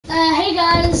Hey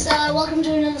guys, welcome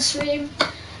to another stream,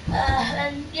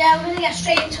 and yeah, we're gonna get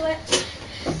straight into it.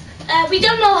 We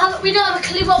don't have a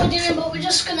clue what we're doing, but we're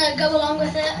just gonna go along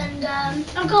with it. And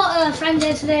I've got a friend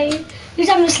here today who's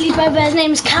having a sleepover. His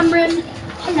name's Cameron.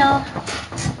 Hello.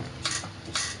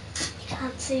 He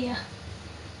can't see you.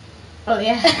 Oh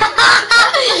yeah.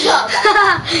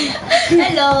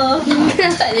 Hello.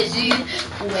 I literally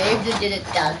waved and did a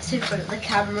dance in front of the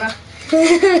camera.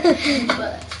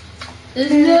 But there's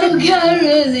no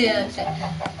camera there.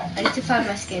 I need to find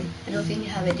my skin. I don't think you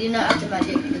have it. Do you not have the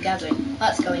Magic the Gathering?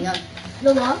 What's going on?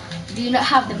 The what? Do you not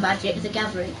have the Magic the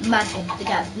Gathering? Magic the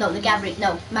Gathering. No, the Gathering.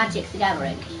 No, Magic the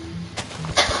Gathering.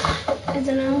 I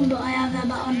don't know, but I have that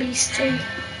Battle Beast too.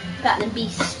 Battle and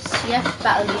Beasts. Yeah,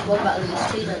 Battle and Beast 1, Battle and Beast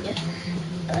 2, don't you?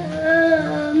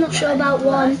 I'm not sure about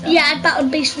 1. Yeah, I had Battle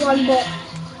Beast 1, but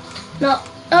not.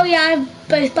 Oh yeah, I have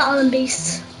both Battle and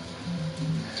Beasts.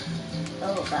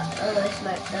 This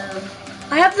might.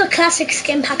 I have the classic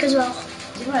skin pack as well.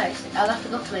 Right, I'll have to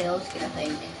go for my old skin, I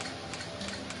think.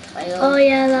 My old, Oh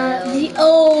yeah, the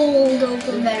old the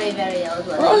one. very, very old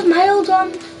one. What was my old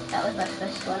one? That was my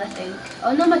first one, I think.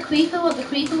 Oh no, my creeper was the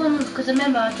creeper one, because I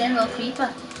remember I was getting a little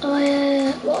creeper. Oh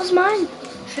yeah, what was mine?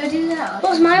 Should I do that?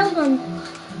 What was my old one?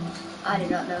 I do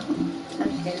not know. I'm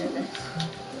just getting at this.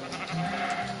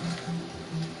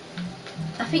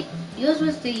 I think yours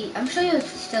was the. I'm sure yours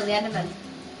was still the Enderman.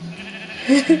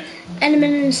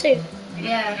 Enderman in a suit.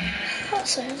 Yeah.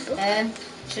 That's so simple.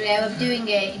 So yeah, we're doing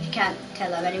a. If you can't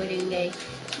tell already, we're doing a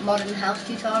modern house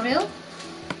tutorial.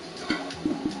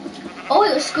 Oh,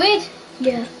 it was squid.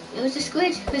 Yeah. It was a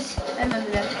squid. Because I remember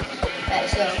them. Right,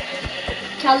 so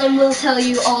Callum will tell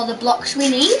you all the blocks we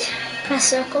need. Press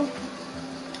circle.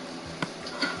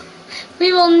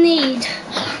 We will need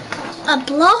a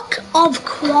block of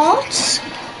quartz.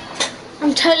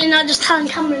 I'm totally not just telling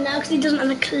Cameron now because he doesn't have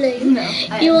a clue. No,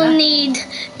 you will need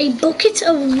a bucket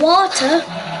of water.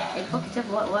 A bucket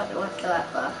of what's that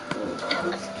for?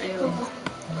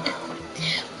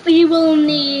 You will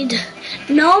need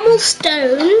normal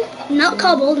stone, not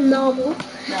cobble, normal.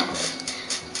 No.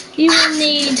 You will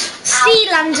need sea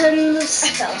lanterns.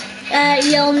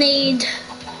 You'll need.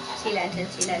 Sea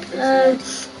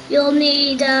lanterns. You'll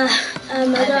need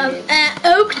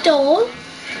oak door.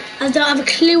 I don't have a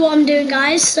clue what I'm doing,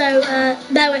 guys, so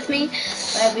bear with me.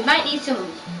 We might need some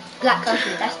black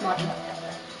concrete. That's modern.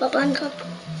 What blanket?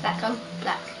 Black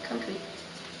concrete.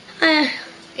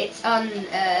 It's on.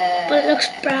 But it looks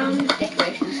brown.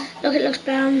 Decorations. Look, it looks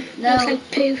brown. No. Looks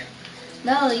like poo.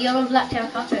 No, you're on black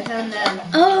terracotta. It's on.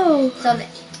 Oh. It's on.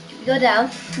 If you go down.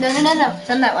 No. It's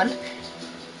on that one.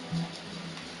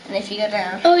 And if you go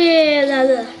down. Oh yeah,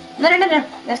 there. No.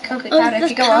 That's concrete powder.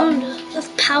 If you go pounder. up. That's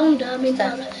pounder. I mean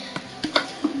powder.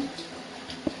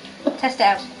 Test it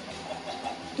out.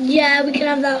 Yeah, we can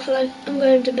have that for like. I'm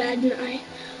going to bed now.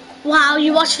 Wow,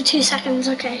 you watched for 2 seconds.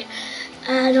 Okay.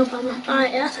 No problem.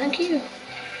 Alright, yeah, thank you.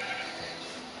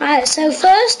 Alright, so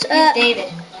first,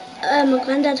 David. my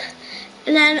granddad.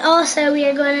 And then also we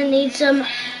are going to need some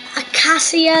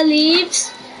acacia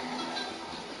leaves.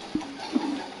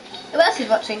 Who else is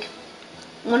watching?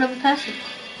 One other person.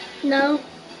 No,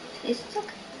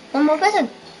 One more person.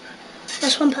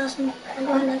 just one person. My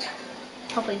granddad.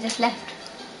 Probably just left.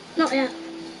 Not yet.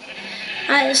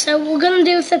 Alright, so we're going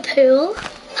to do with the pool.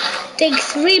 Dig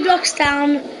 3 blocks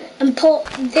down and put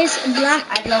this black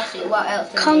I'd love to. What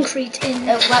else? concrete in. We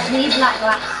need black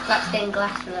glass. Black stained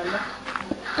glass, remember?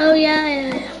 Oh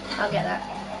yeah. I'll get that.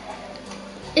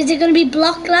 Is it going to be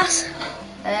block glass?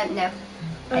 No.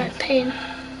 Alright, paint.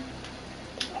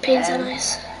 Paints are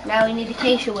nice. Now we need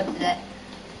acacia wood for it.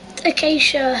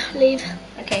 Acacia leaf.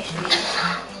 Acacia leaves.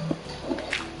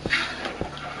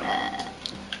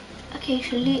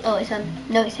 Acacia leaf. Oh, it's on.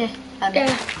 No, it's here. Yeah.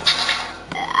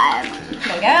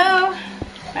 There we go.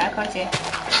 Right, I can't see it.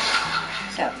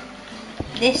 So,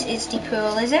 this is the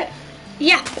pool, is it?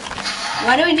 Yeah.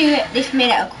 Why don't we do it? This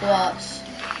made out of quartz.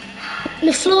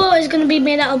 The floor is going to be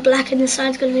made out of black and the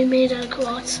side's going to be made out of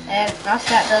quartz. I'll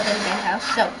start building the main house.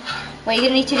 So, what you're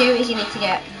going to need to do is you need to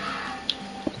get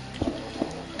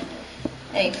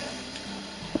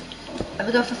Are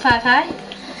we going for 5 high?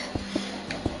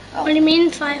 What do you mean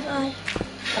 5 high?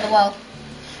 For the wall.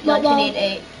 What wall? You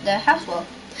need the house wall.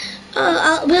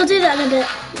 Oh, we'll do that in a bit.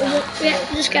 Yeah,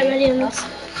 just get ready on this.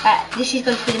 This is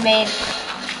going to be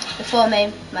the 4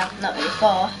 main, well, not really 4,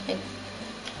 I think.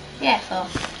 Yeah, 4.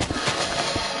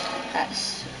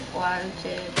 That's 1, 2,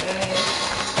 3,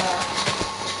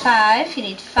 4, 5. You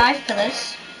need 5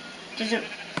 pillars. Doesn't,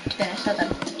 to be honest, hold on.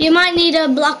 You might need a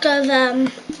block of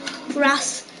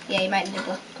grass. Yeah, you might need a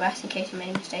block of grass in case you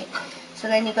made a mistake. So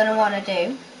then you're going to want to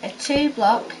do a 2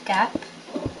 block gap.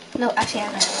 No, actually,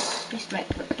 I might. This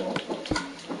might look cool.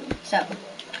 So,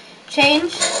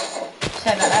 change.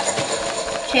 Sorry about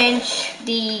that. Change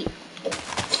the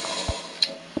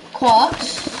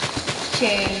quartz to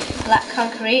black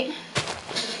concrete.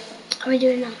 How are we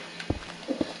doing now?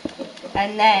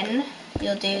 And then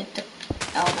you'll do the.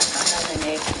 Oh my god, I'm a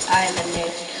noob. I am a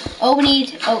noob. Oh, we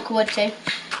need oak wood too.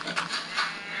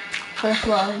 For the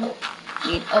flooring.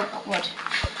 We need oak wood.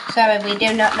 Sorry, we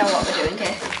do not know what we're doing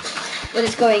here. We're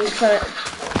just going for.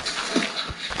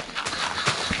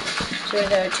 So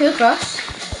there are 2 across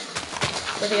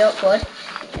with the oak wood.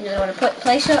 And you're going to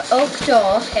place your oak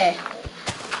door here.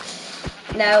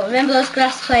 Now, remember those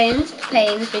grass panes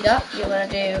we got? You want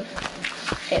to do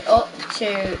it up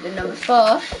to the number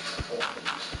 4.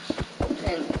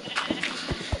 And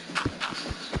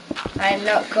I'm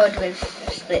not good with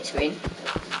split screen.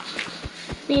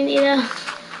 Me neither.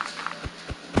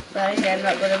 Well, I'm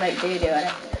not going to make doo-doo on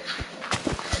it.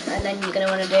 And then you're going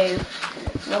to want to do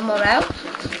 1 more out.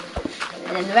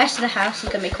 And then the rest of the house is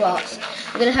going to be quartz.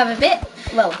 We're going to have a bit,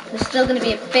 well, there's still going to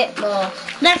be a bit more.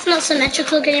 That's not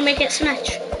symmetrical. Can you make it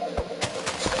symmetrical?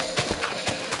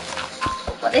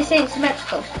 What they say is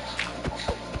symmetrical.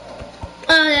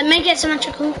 Make it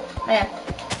symmetrical. Oh yeah.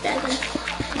 There then.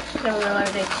 Then we're going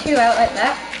to do 2 out like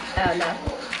that. Oh no.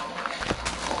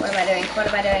 What am I doing? What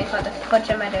am I doing? What the fudge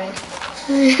am I doing?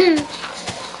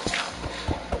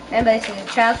 Remember, this is a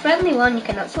child-friendly one. You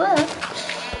cannot swear.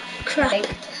 Crap. I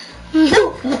think.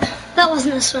 No, that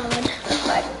wasn't a swear word. That's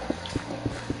fine.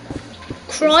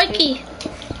 Crikey.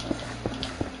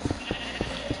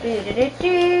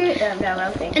 No,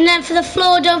 wrong thing. And then for the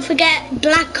floor, don't forget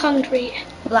black concrete.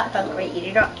 Black concrete. You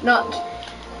do not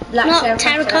black Not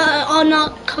terracotta or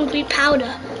not concrete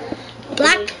powder.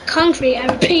 Black concrete, I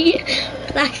repeat.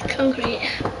 Black concrete.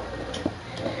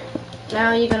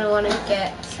 Now you're going to want to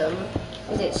get some,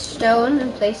 is it stone,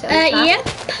 and place it on the path, Yep.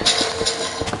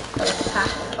 on the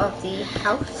path of the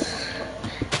house.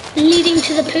 Leading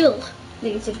to the pool.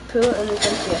 Leading to the pool, and there's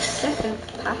going to be a second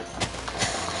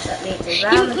path that leads You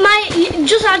around. might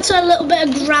just add a little bit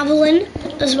of gravel in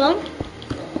as well.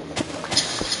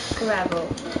 Gravel.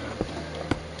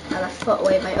 I'll have to put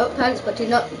away my oak plants, but do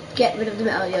not get rid of them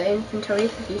out of your inventory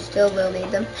because you still will need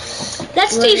them.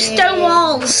 Let's do stone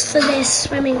walls for this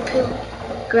swimming pool.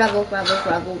 Gravel, gravel,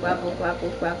 gravel, gravel, gravel,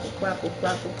 gravel, gravel,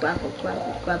 gravel, gravel,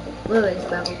 gravel, gravel. Where is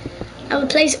gravel? I will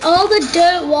place all the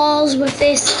dirt walls with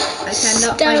this I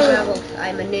cannot stone. find gravel.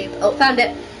 I'm a noob. Oh, found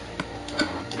it.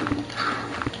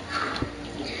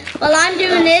 While I'm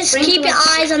doing this, Sprinkle keep your it.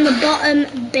 eyes on the bottom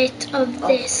bit of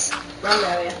this. Wrong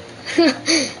area.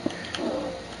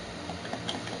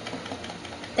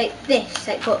 Like this,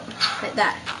 like put like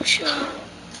that. Sure.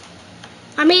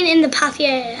 I mean in the path,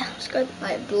 yeah, it's good.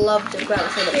 Like blobs of gravel,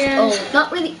 so it's Yeah. old.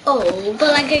 Not really old.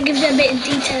 But like it gives it a bit of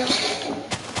detail.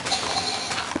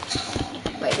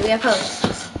 Wait, do we have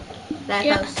posts? There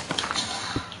Yeah. posts.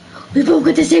 We've all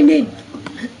got the same name.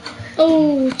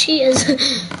 Oh, cheaters.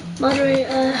 Moderate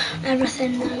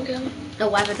everything, there we go. Oh,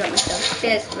 why have I dropped my stone?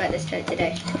 Cheers, right, let's turn it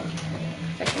today.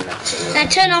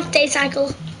 Turn off day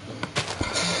cycle.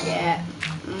 Yeah.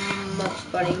 Mob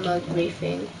spawning, mode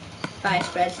briefing. Fire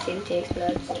spreads, TNT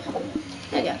explodes.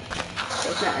 There we go. So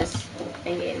it's not as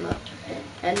thingy anymore.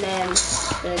 And then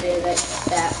we're going to do like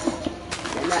that.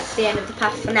 And that's the end of the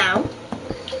path for now.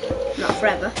 Not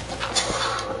forever.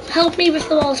 Help me with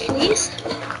the walls, please.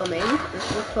 Coming. Just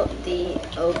going to put the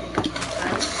oak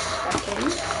plants back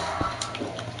in.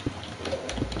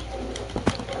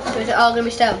 So is it all going to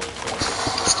be stone?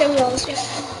 Stone walls, yeah.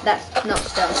 That's not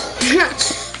stone.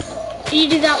 You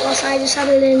do that whilst I just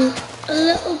added in a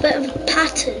little bit of a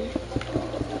pattern.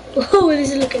 Oh,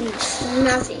 this is looking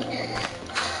snazzy.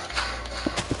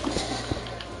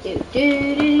 Do do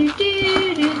do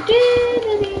do do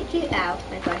do do. Ow,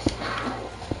 my gosh.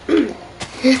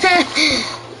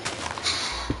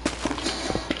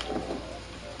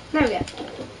 There we go.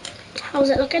 How's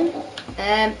it looking?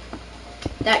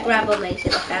 That gravel makes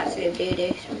it look absolute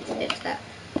doo-doo, so let's fix that.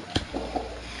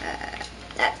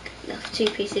 That 2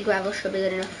 pieces of gravel should be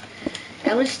good enough.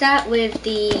 I'm going to start with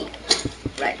the...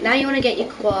 Right, now you want to get your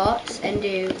quartz and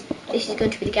do... This is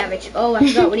going to be the garage. Oh, I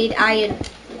forgot we need iron.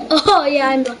 Oh, yeah,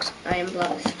 I'm blocked. Iron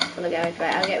blocks for the garage.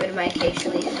 Right, I'll get rid of my acacia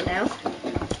leaves for now.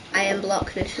 Iron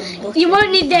block, there's some buttons. You won't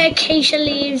need the acacia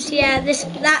leaves, yeah,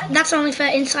 that's only for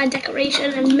inside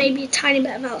decoration and maybe a tiny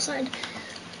bit of outside.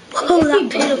 Oh, that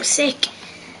pit looks sick.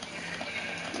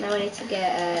 Now we need to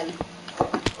get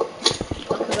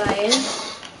block of iron.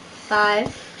 5. I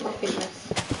think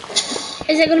that's...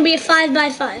 Is it going to be a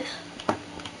 5x5?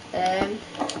 I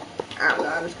don't know,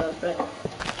 I'm just going for it.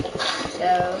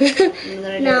 So I'm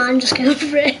gonna do. No, I'm just going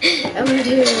for it. I'm gonna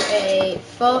do a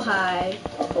 4 high,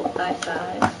 up by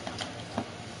 5.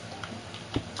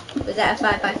 Was that a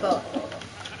 5 by 4?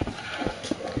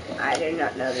 I do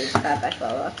not know these 5 by 4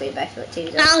 or 3 by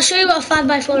 14. I'll show you what a 5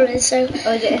 by 4 is. So,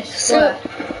 Oh, is it a so square?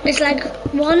 it's like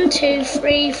 1, 2,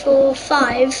 3, 4,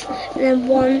 5, and then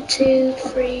 1, 2,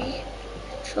 3,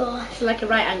 4. It's like a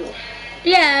right angle.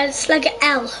 Yeah, it's like an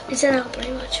L. It's an L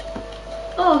pretty much.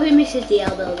 Oh, who misses the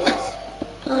L buildings?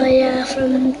 Oh yeah,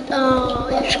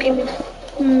 you're screaming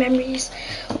memories.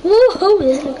 Woohoo!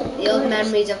 This is looking The old good.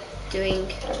 memories of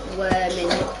doing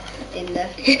worming in the.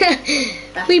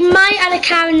 We might add a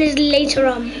car in this later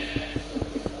on.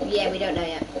 Yeah, we don't know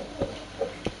yet.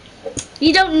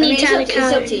 You don't need to add a it's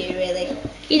car. up to you, really.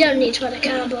 You don't need to add a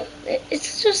car, but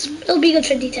it'll be good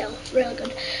for detail. Real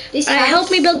good. This Alright, help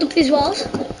me build up these walls.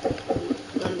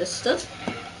 Understood.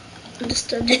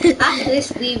 Understood. After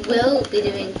this, we will be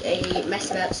doing a mess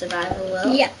about survival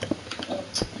world. Yep.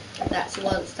 That's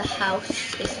once the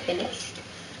house is finished.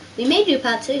 We may do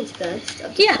part 2, to be honest,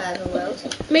 of the Yeah. survival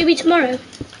world. Maybe tomorrow.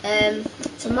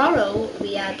 Tomorrow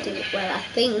we are doing. Well, I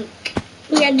think.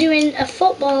 We are doing a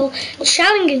football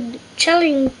challenges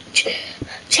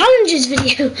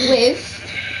video. With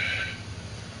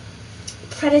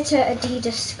Predator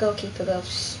Adidas goalkeeper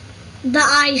gloves. That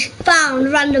I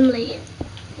found randomly.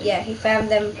 Yeah, he found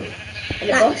them in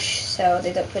a bush, so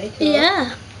they look pretty cool.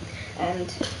 Yeah.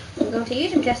 And I'm going to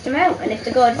use them, test them out, and if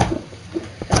they're good,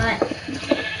 right.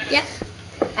 Yep.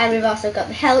 And we've also got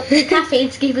the help, the caffeine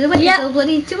to keep us awake until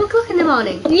bloody 2 o'clock in the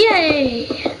morning.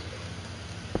 Yay.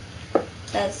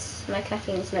 That's my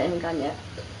caffeine's not even gone yet.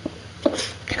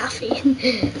 Caffeine.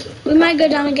 We might go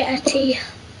down and get a tea.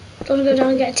 Do you want to go down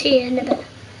and get a tea in a bit?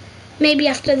 Maybe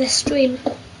after this stream.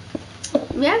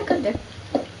 Yeah, I could do.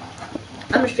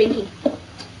 I'm just drinking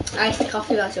iced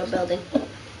coffee whilst you're building.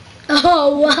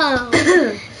 Oh wow.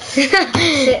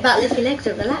 Sit back, lift your legs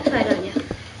up, relax, why don't you?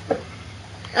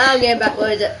 I'm getting back,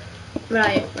 where is it?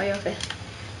 Right, you're okay.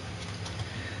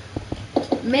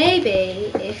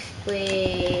 Maybe if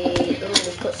we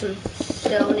put some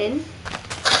stone in.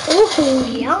 Oh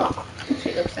yeah.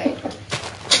 It looks like.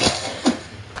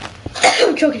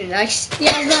 I'm choking in ice.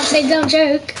 Yeah, I was about to say don't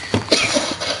joke.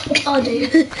 Oh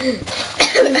dude.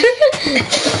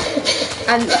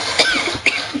 And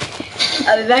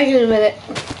I'll be back in a minute.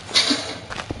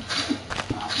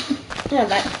 Yeah, I'm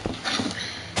back.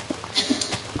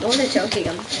 What am I choking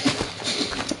on?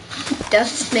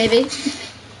 Dust, maybe?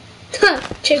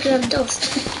 Choking on dust.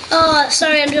 Oh,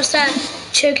 sorry, I'm just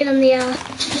choking on the air.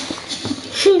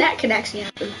 That can actually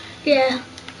happen. Yeah.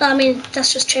 I mean,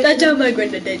 that's just choking. That's how my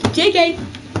granddad did. JK!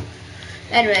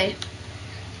 Anyway.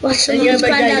 Watch someone's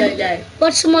granddad.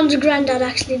 Watch someone's granddad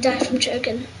actually die from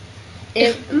choking.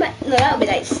 No, that would be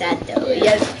like sad though.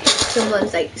 Yeah, someone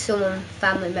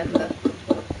family member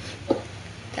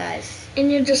dies.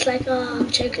 And you're just like, oh, I'm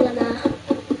choking on air.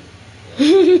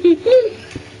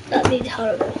 That'd be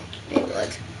horrible. It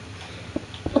would.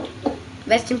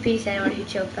 Rest in peace, anyone who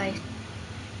choked by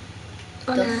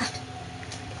On air. dust.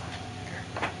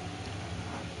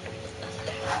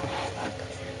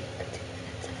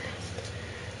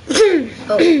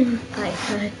 Oh, I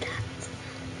heard that.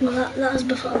 Well, that was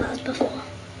before. That was before.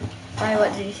 Why?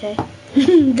 What did you say?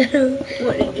 Don't know.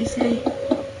 What did you say?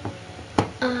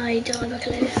 I don't have a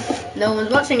clue. No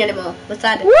one's watching anymore. What's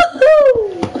that?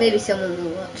 Woohoo! Maybe someone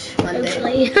will watch one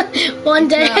day. Hopefully. One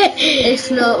day. If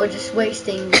not, we're just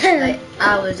wasting like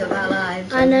hours of our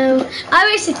lives. I know. I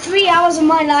wasted 3 hours of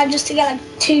my life just to get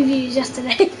like 2 views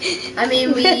yesterday. I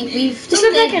mean, we've just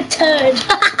look like a turd.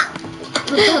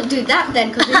 We can't do that then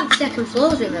because we need second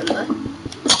floors, remember?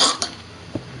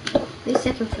 We need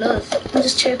second floors. I'm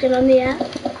just choking on the air.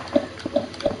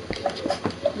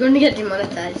 We're going to get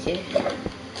demonetized here.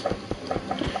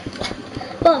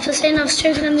 What, for saying I was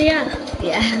choking on the air?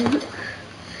 Yeah.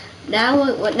 Now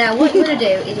what you're going to do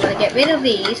is you're going to get rid of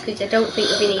these because I don't think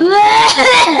we'll be needing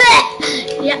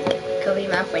Yeah, cover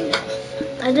your mouth when you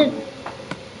I did.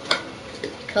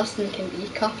 cough and you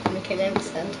cough and we can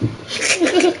understand.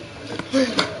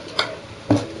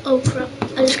 Oh crap,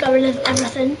 I just got rid of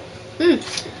everything.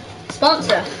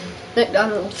 Sponsor,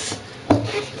 McDonald's.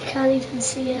 Can't even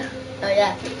see it. Oh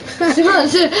yeah.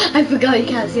 Sponsor, I forgot you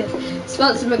can't see it.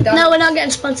 Sponsor McDonald's. No, we're not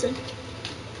getting sponsored.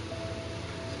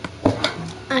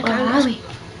 I Where can't. are we?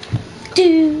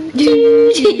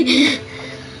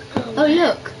 Oh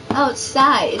look,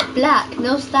 outside it's black,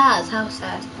 no stars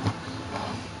outside.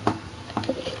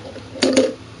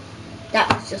 That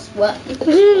was just what?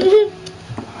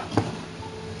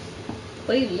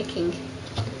 What are you licking?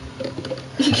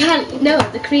 You can't, no,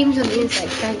 the cream's on the inside,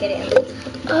 you can't get it out.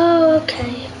 Oh,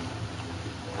 okay.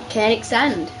 Kinetic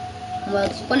sand.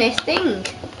 World's funniest thing.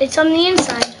 It's on the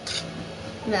inside.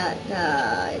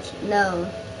 No.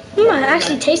 I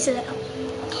actually tasted it.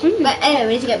 But anyway,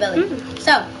 we need to get building.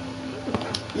 So,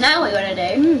 now what we're going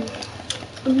to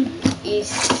do is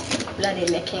bloody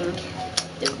licking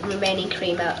the remaining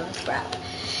cream out of the wrap.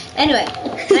 Anyway,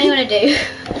 now you want to do...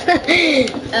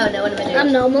 Oh no, what am I doing?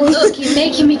 I'm normal. Look, you're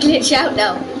making me glitch out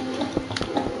now.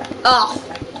 Off.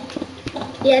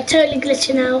 Yeah, totally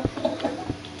glitching out.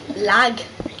 Lag.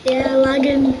 Yeah,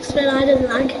 lagging. It's been I don't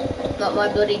lag. Not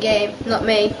my bloody game. Not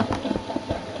me.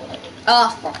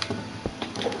 Off.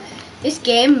 This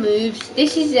game moves.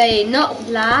 This is a not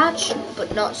large,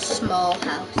 but not small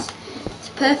house. It's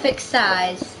a perfect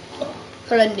size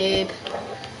for a noob.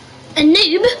 A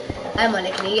noob? I'm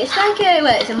only kidding. It's like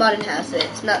it's a modern house, so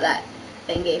it's not that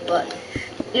thingy, but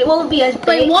it won't be as big.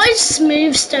 Wait, what is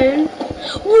smooth stone?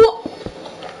 What?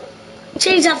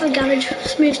 Change that for garage.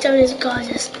 Smooth stone is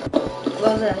gorgeous.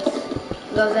 Gorgeous.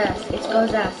 It's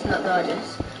gorgeous, not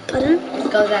gorgeous. Pardon? It's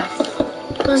gorgeous.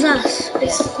 Gorgeous.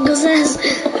 It's gorgeous.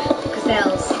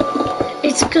 Gazelles.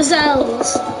 It's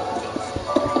gazelles.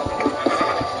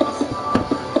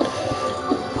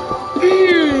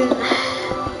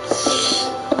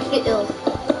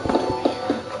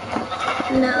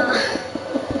 No.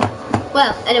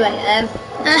 Well, anyway,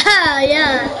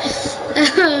 Yeah.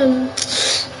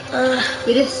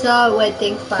 we just saw a weird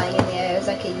thing flying in the air. It was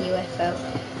like a UFO.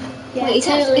 Yeah, Wait,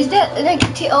 totally. is that like?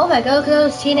 Oh my god, look at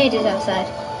those teenagers outside.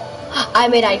 I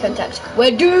made eye contact.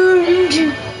 We're doomed.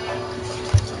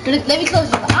 Let me close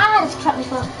the door. Ah, it's trapped me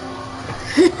far.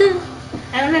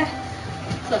 I don't know.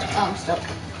 Look, oh, I'm stuck.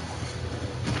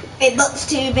 It looks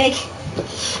too big.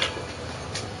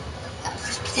 That's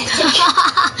just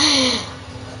pathetic.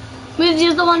 Move the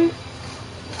other one.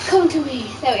 Come to me.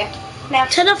 There we go. Now,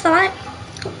 Turn off the light.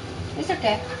 it's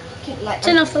okay. Keep the light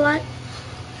Turn on. off the light.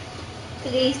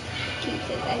 Please keep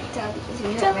the light down.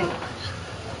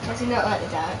 Does he not like the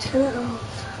dark? Turn it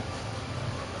off.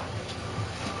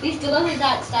 He's still on the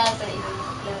dark style, but he's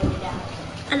never in the dark.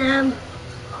 And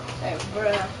So,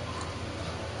 bruh.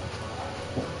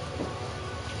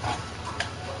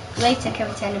 Later, can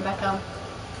we turn it back on?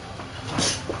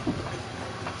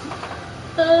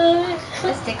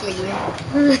 Let's tickling you.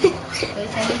 Can we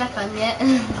turn it back on yet?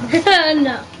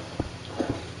 No.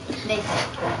 Later.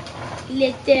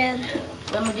 Later.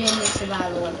 When we're doing the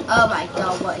survival one. Oh my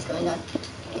god, what is going on?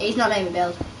 He's not letting me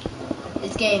build.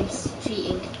 This game's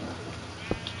cheating.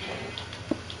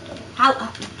 How?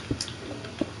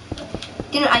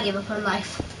 Didn't I give up on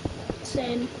life?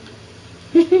 Same.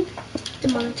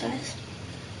 Demonetized.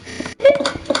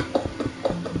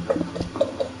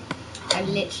 I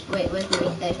literally. Wait, where's me?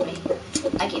 There's me.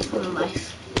 I give up on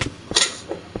life.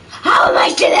 How am I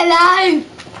still alive?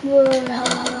 Whoa.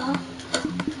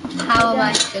 How am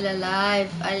I still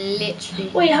alive? I literally.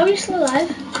 Wait, how are you still alive?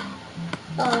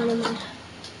 Oh, never mind.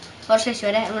 Watch this,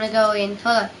 ready? I'm gonna go in.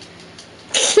 Hold on.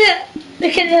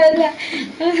 Look at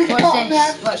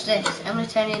that. Watch this. I'm gonna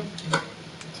turn in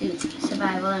to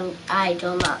survival, and I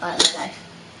do not like my life.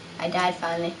 I died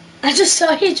finally. I just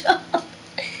saw you drop.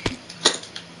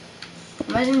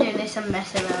 Imagine doing this and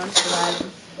mess around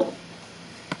surviving.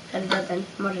 And build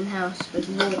a modern house with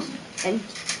wood and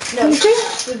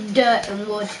with dirt and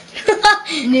wood.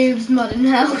 Noob's modern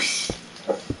house.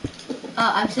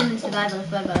 Oh, I'm still in survival. I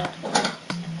forgot about that.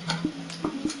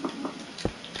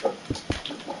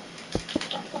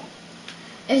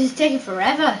 This is taking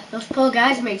forever. Those poor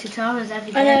guys make tutorials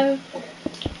every day. I know.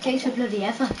 It takes for bloody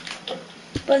ever.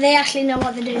 But they actually know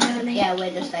what they're doing, don't they? Yeah,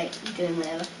 we're just like doing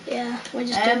whatever. Yeah, we're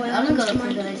just doing whatever I'm gonna comes go to look for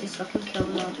mind. villages so I can kill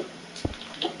them all.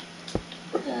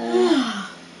 Uh,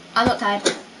 I'm not tired.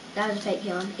 That was a fake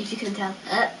yawn, if you can tell.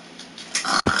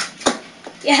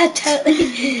 yeah,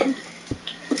 totally.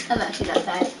 I'm actually not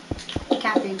tired.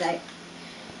 Caffeine's out.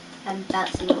 I'm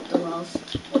bouncing up the walls.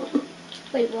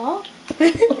 Wait, what?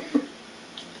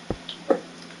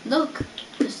 Look,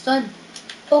 the sun.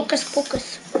 Focus,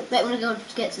 focus. Wait, I'm gonna go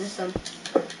get to the sun.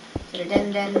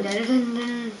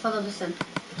 Follow the sun.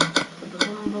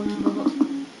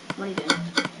 What are you doing?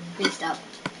 Please stop.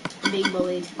 I'm being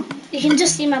bullied. You can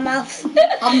just see my mouth. Look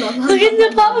at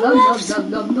the bottom left.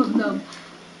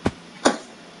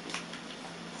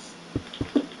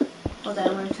 Hold on,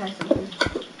 I'm gonna try something.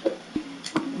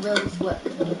 Will this work?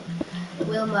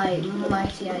 Will my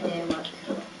mighty idea work?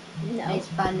 No. It's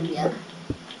finding the other.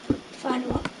 Find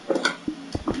what?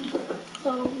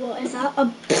 Oh, what is that?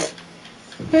 A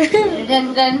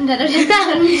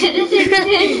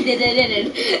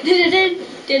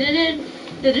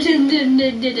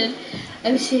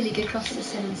I'm sailing across the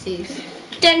seven seas.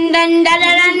 Dun, dun, dun,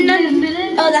 dun, dun,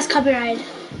 dun. Oh, that's copyright.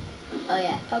 Oh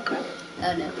yeah. Oh crap.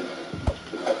 Oh no.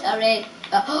 Sorry.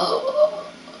 Oh.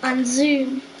 And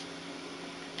zoom.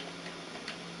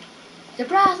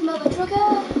 Surprise, mother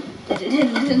trucker!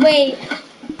 Wait.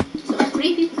 So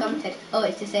 3 people commented. Oh,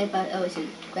 it's the same part. Oh, it's a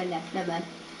granddad. Never mind.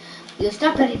 You'll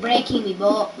stop bloody breaking me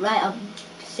boat. Right, I'll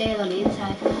sail on the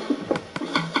inside.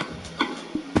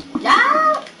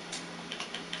 No!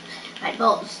 Right,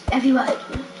 bolts everywhere.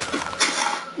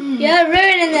 You're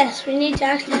ruining this. We need to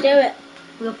actually do it.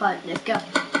 We'll fight. Let's go.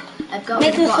 I've got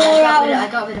Make rid the of floor out I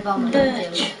of got rid of all my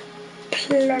birch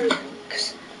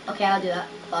planks. Okay, I'll do that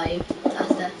for you.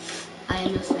 After I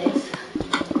am your slave.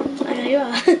 I know you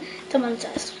are. Don't mind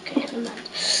that. Okay, never mind.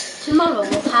 Tomorrow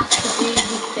we'll have to do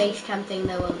the base camp thing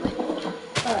though, won't we?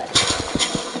 Alright.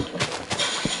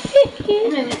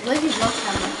 Anyway, where's your vlog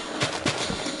camera?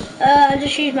 I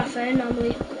just use my phone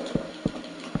normally.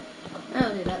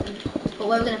 I'll do that then. But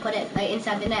where are we going to put it? Like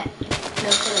inside the net? No,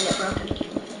 it's going to get broken.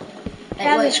 Like,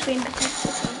 Have where, the screen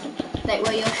protector. like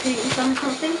where you're shooting from or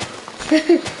something?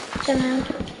 Don't know.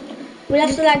 We'll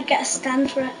have to like get a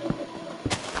stand for it.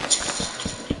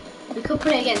 We could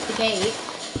put it against the gate,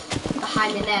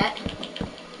 behind the net.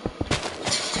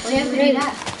 We have to Really? do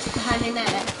that, behind the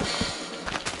net.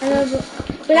 I know, but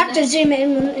we'll have to zoom it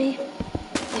in, wouldn't we?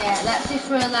 Yeah, that's if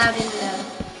we're allowed in the...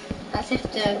 That's if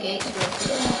the gates are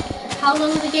open. How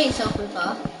long are the gates open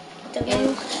for? Don't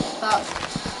know. About...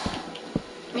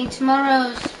 I mean,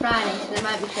 tomorrow's Friday, so they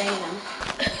might be training them.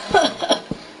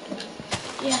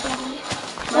 Yeah, probably.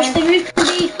 What's the roof to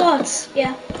be? What?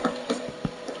 Yeah.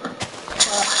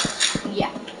 But,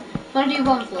 yeah. I want to do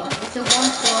one floor. It's a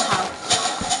 1-floor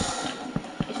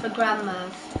house. It's for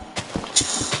grandmas.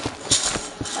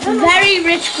 Very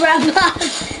rich grandma.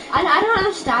 I don't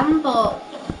understand, but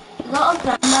a lot of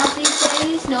grandmas these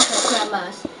days, no offense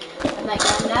grandmas, and like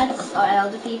granddads or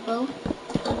elder people.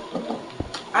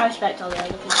 I respect all the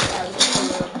elder people,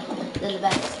 they're the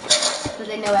best. Because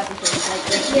they know everything.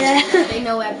 Like they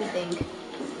know everything.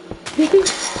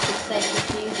 It's like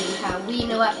confusing how we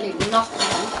know absolutely nothing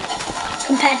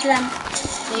Compared to them.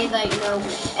 they like know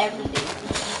everything.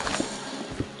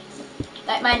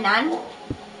 Like my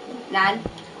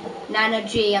Nana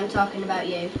G, I'm talking about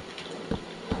you.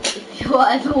 If you're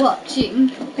ever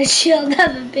watching, But she'll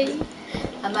never be.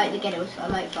 I might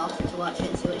force her to watch it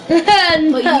and see what it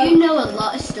is. No. But you know a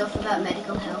lot of stuff about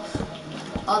medical health.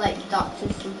 Or like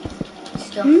doctors and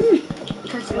stuff.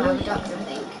 Because you are a doctor, I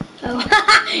think. Oh,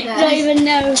 Yeah. don't even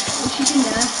know. She's a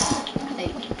nurse, I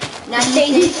think. Now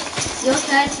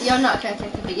you're not a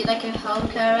caretaker, but you're like a home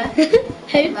carer.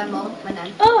 Who? My mum, my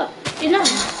nan. Oh, you're not.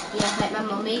 Yeah, like my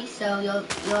mummy, so you're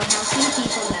helping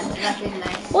people then, so that's really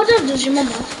nice. What job does your mum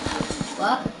have?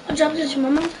 What? What job does your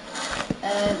mum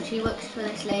have? She works for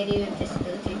this lady with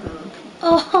disabilities, my mum.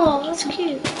 Oh, that's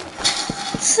cute.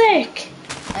 Sick.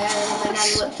 My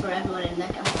nan works for everyone in their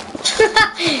camp.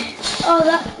 Oh,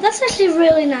 that's actually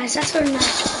really nice. That's very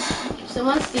nice. If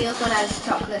someone steals one of those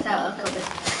chocolates out of a cupboard,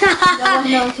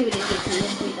 no one who it is.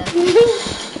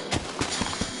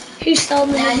 Who stole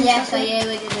me? And yes, I hear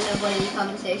we did another one of your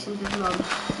conversations with mum.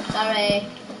 Sorry,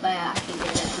 but yeah, I keep doing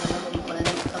it to my mum, one of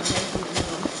them conversations with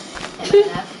mum. And my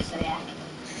dad, so yeah.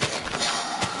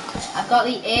 I've got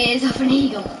the ears of an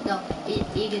eagle. No,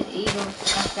 eagle.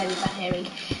 That's very bad hearing.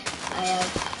 I have.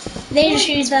 They just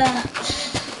use the.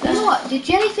 You know what? Do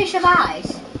jellyfish have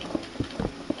eyes?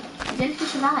 Do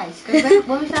jellyfish have eyes? Because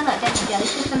when we found that dead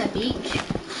jellyfish on the beach,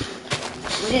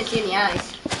 we didn't see any eyes.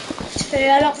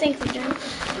 I don't think they do.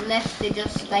 Unless they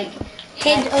just like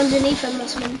Hid underneath them or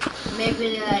something. maybe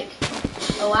they're like,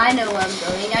 oh, I know where I'm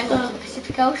going. I'm going to the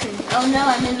Pacific Ocean. Oh no,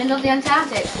 I'm in the middle of the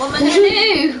Antarctic. What am I going to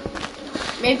do?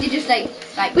 Maybe they just like.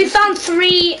 We found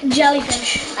 3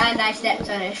 jellyfish. And I stepped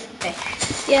on a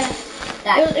fish. Yeah.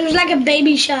 It was like a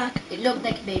baby shark. It looked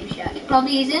like a baby shark. It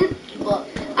probably isn't, but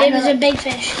It was a big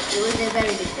fish. It was a very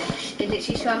big fish. It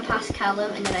literally swam past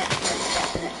Callum and then I accidentally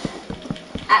stepped in it.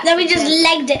 Then we just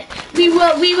legged it. We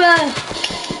were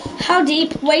how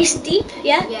deep? Waist deep?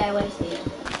 Yeah? Yeah, waist deep.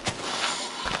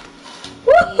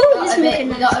 Woohoo! It's We looking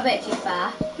nice. got a bit too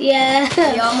far. Yeah.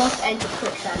 We almost entered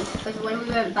quicksand because when we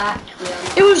went back,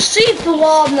 It was super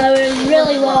warm though. It was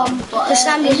really warm. But The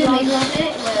sand was in the really middle warm. of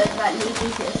it, where it was like knee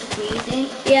deep, it was freezing.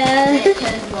 Yeah. And it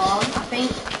turned warm. I think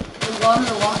the warmer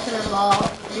the water, the more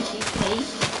this is pee.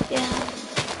 Yeah.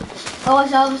 Oh,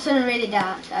 it's all of a sudden really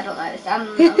dark. I don't like this. I'm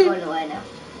going away now.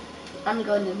 I'm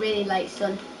going to really light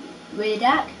sun. Really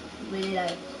dark? Really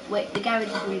light. Wait, the garage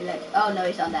is really light. Oh no,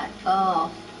 it's not dark.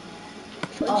 Oh.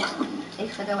 Oh.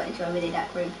 It's like I went into a really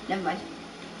dark room. Never mind.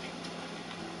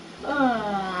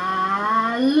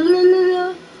 I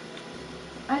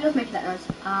love making that noise.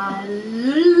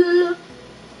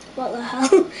 What the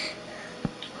hell?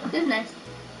 This is nice.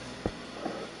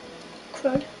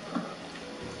 Crud.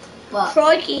 What?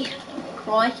 Crikey.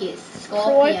 Crikey, it's a Crikey,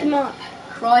 scorpion. Mark.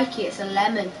 Crikey, it's a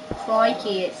lemon.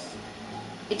 Crikey,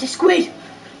 it's a squid.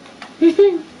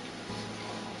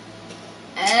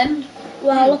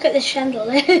 Wow, look at this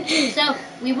chandelier. So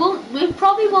we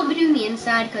probably won't be doing the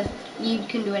inside because you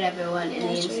can do whatever you want in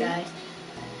the inside.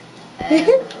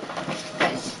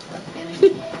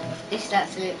 This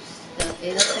absolute stuff.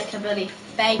 It looks like a bloody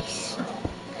face.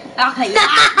 Okay,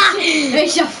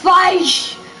 it's a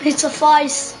face. It's a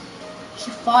face. It's a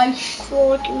face.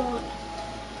 Crikey, Mark.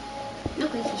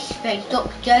 Look at his face.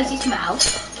 Look, Jersey's mouth.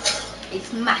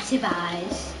 Its massive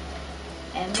eyes.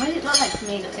 What does it look like to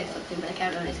me? It looks like something, but I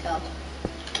can't remember what it's called.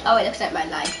 Oh, it looks like my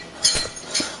life.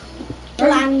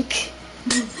 Blank.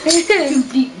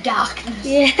 Complete darkness.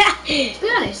 Yeah. To be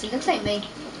honest, it looks like me.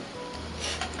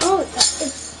 Oh,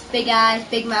 it's... Big eyes,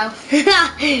 big mouth.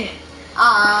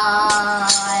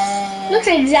 looks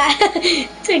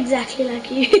exactly like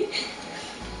you.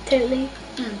 Totally.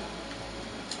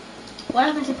 What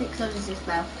happens if it closes its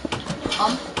mouth?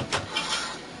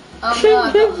 Oh no,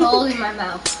 I've got a hole in my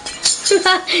mouth.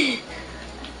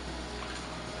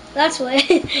 That's weird.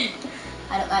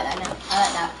 I don't like that now. I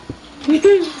like that.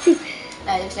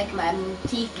 That looks like my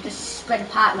teeth just spread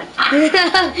apart and went,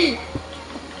 ah.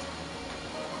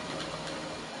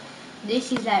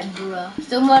 This is like, bruh.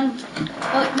 Someone.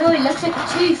 Oh no, it looks like a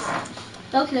tooth.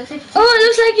 Look, it looks like a tooth. Oh, it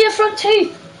looks like your front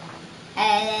tooth.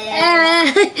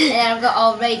 And then I've got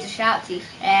all razor sharp teeth.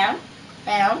 And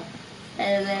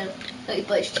then look,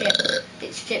 but it's chipped.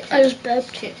 It's chipped. I just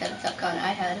burped. Chipped at the top corner.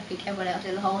 I heard. I think everyone else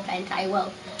in the whole entire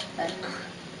world.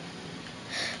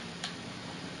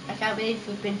 I can't believe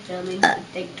we've been filming for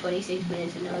like 26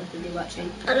 minutes and no one's going to be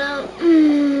watching. I know.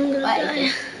 What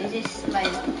is this? Is this my...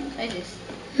 What is this?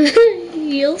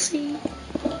 You'll see.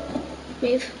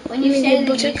 When you say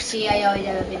that you see, I always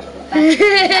have a bit of a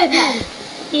back.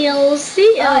 You'll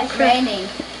see. Oh, it's raining.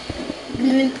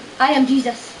 I am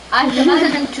Jesus. I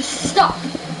command you to stop.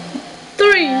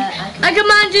 3. I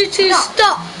command you to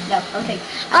stop. No, okay.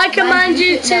 I command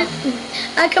you to.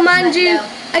 I command you.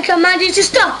 I command you to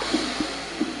stop.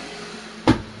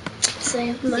 See,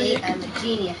 I'm a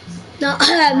genius. No,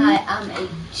 I am a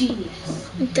genius.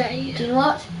 Dave. Do you know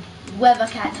what? Weather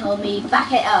cat told me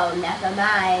back at home. Never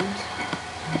mind.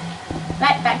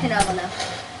 Right, back to normal now.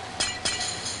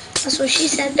 That's what she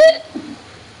said.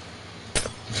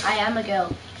 I am a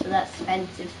girl, so that's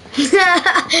offensive.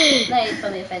 That is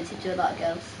probably offensive to a lot of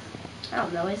girls. I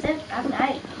don't know, is it? I don't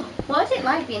know. What is it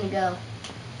like being a girl?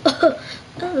 I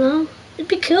don't know. It'd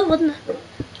be cool, wouldn't it?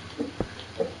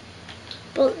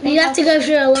 But you have to go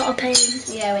through a lot of pain.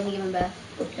 Yeah, when you're giving birth.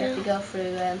 You have to go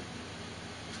through a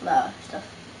lot of stuff.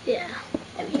 Yeah.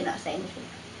 That we cannot say anything.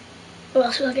 Or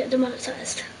else we'll get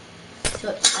demonetised.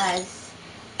 Such as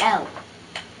L.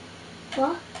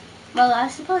 What? Well, I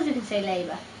suppose we can say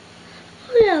labour.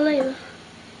 Oh yeah, labour.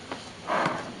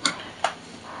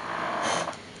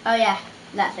 Oh yeah,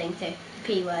 that thing too. The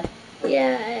P word.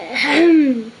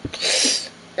 Yeah.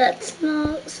 Let's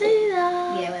not say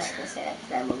that. Yeah, we're not going to say that because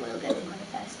then we will get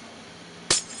demonetised.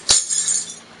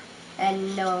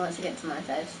 And no one wants to get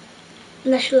demonetised.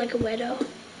 Unless you're like a widow.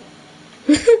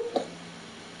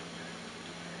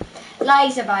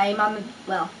 Lies are by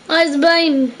well. Lies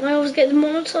blame. I always get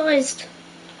demonetised.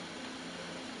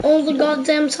 All the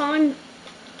goddamn time.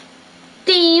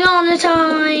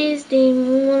 Demonetised.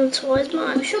 Demonetised,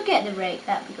 man. We should get the rake,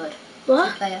 that'd be good.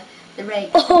 What? Player. The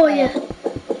rake. Oh yeah.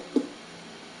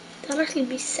 That'd actually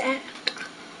be sad.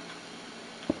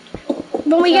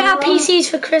 When we get our PCs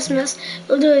for Christmas,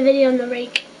 we'll do a video on the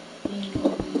rake.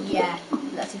 Yeah,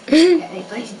 that's if we get any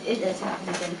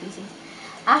PCs.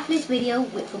 After this video,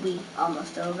 which will be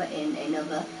almost over in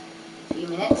another few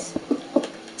minutes,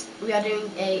 we are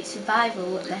doing a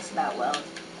survival mess about world.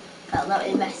 Well, not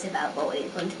a mess about, but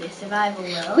it's going to be a survival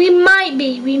world. We might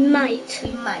be. We might.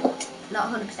 We might.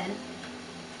 Not 100%.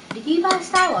 Did you buy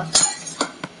Star Wars?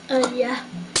 Yeah.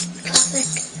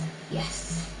 Classic.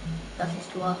 Yes. That's his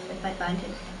dwarf, if I find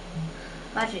him.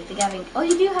 Magic, the Gavin. Oh,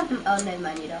 you do have them. Oh, never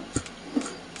mind, you don't.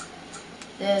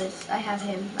 I have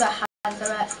him. I've got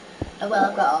Hazaret. Oh, well,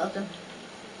 I've got all of them.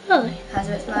 Really?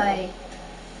 Hazaret's my,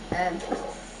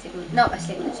 not my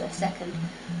signature, second.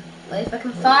 But if I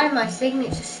can find my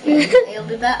signature skin, it'll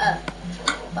be better.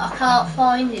 But I can't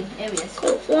find him. Here he is.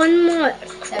 One more.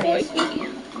 There he is.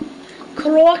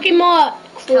 Crocky Mart.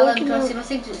 Callum, do you want to see my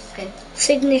signature skin?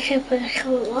 Signature,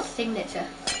 what? Signature.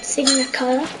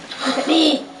 Signature. Look at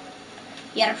me!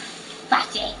 You're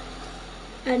fatty.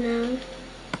 I know.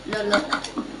 No, look.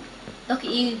 Look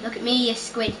at you. Look at me, you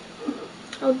squid.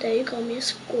 How dare you call me a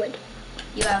squid?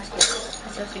 You are a squid. I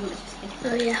still think it's skin.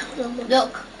 Oh yeah.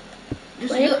 Look.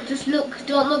 Wait. Just look.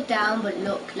 Don't look down, but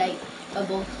look like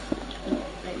above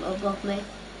me.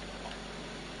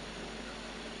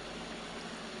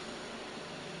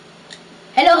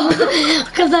 Hello.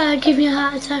 Because that give me a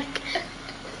heart attack.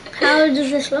 How does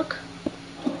this look?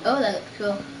 Oh, that looks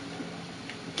cool.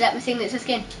 Let me think that's a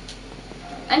skin.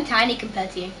 I'm tiny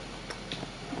compared to you.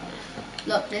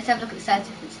 Look, let's have a look at the size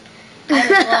difference. I'm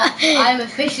a dwarf. I'm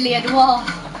officially a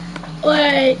dwarf.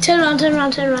 Wait, turn around.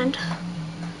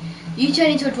 You turn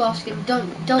into a dwarf skin. Don't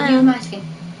use my skin.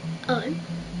 Oh,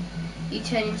 You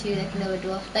turn into like another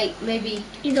dwarf. Like maybe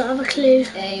you don't have a clue.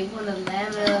 one of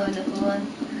them or another one.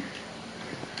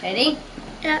 Ready?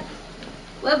 Yeah.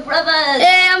 We're brothers.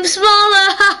 Hey, I'm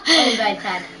smaller. Only by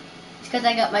 10. It's because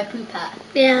I got my poop hat.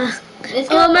 Yeah. Let's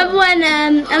go. Oh, remember when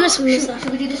Emerson was there?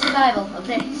 Should we do the survival of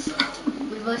this?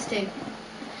 With us two.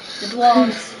 The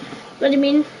dwarves. What do you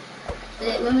mean?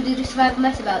 When we do the survival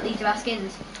mess about these are our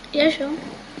skins. Yeah, sure.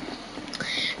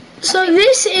 So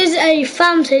this is a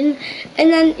fountain,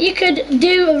 and then you could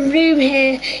do a room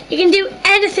here. You can do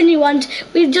anything you want.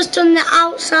 We've just done the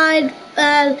outside.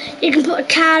 You can put a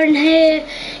car in here.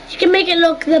 You can make it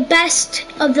look the best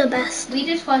of the best. We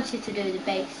just wanted to do the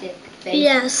basic thing.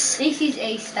 Yes. This is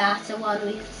a starter one,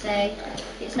 we could say.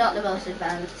 It's not the most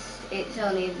advanced. It's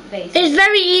only basic. It's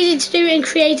very easy to do in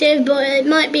creative, but it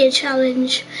might be a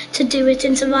challenge to do it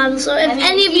in survival. So if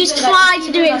any of you try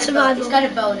to do it in survival, it's got a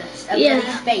bonus. A yeah.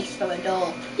 space for a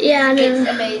door. Yeah, I know. It's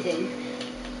amazing.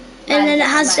 And then it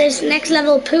has this next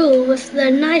level pool with the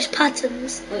nice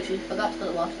patterns. Which we forgot to put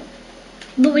the water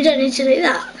in. But we don't need to do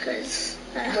that because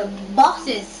we're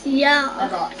bosses. Yeah. We're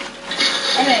boss.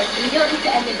 Anyway, we don't need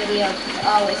to end the video because it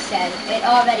always says, it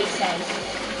already says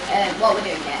what we're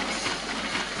doing next.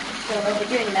 So we'll be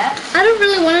doing that. I don't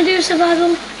really want to do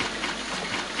survival.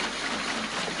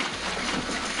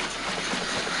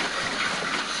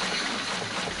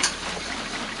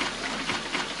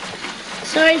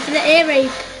 Sorry for the ear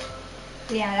rape.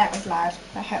 Yeah, that was loud.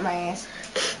 That hurt my ears.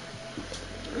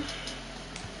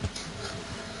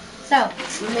 So,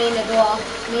 me and the dwarf,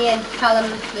 me and Callum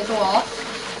the dwarf,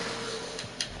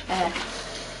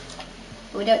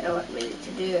 we don't know what we need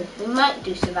to do. We might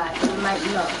do survival, we might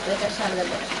not, but let's have a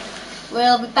look.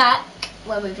 We'll be back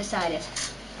when we've decided.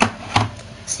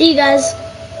 See you guys.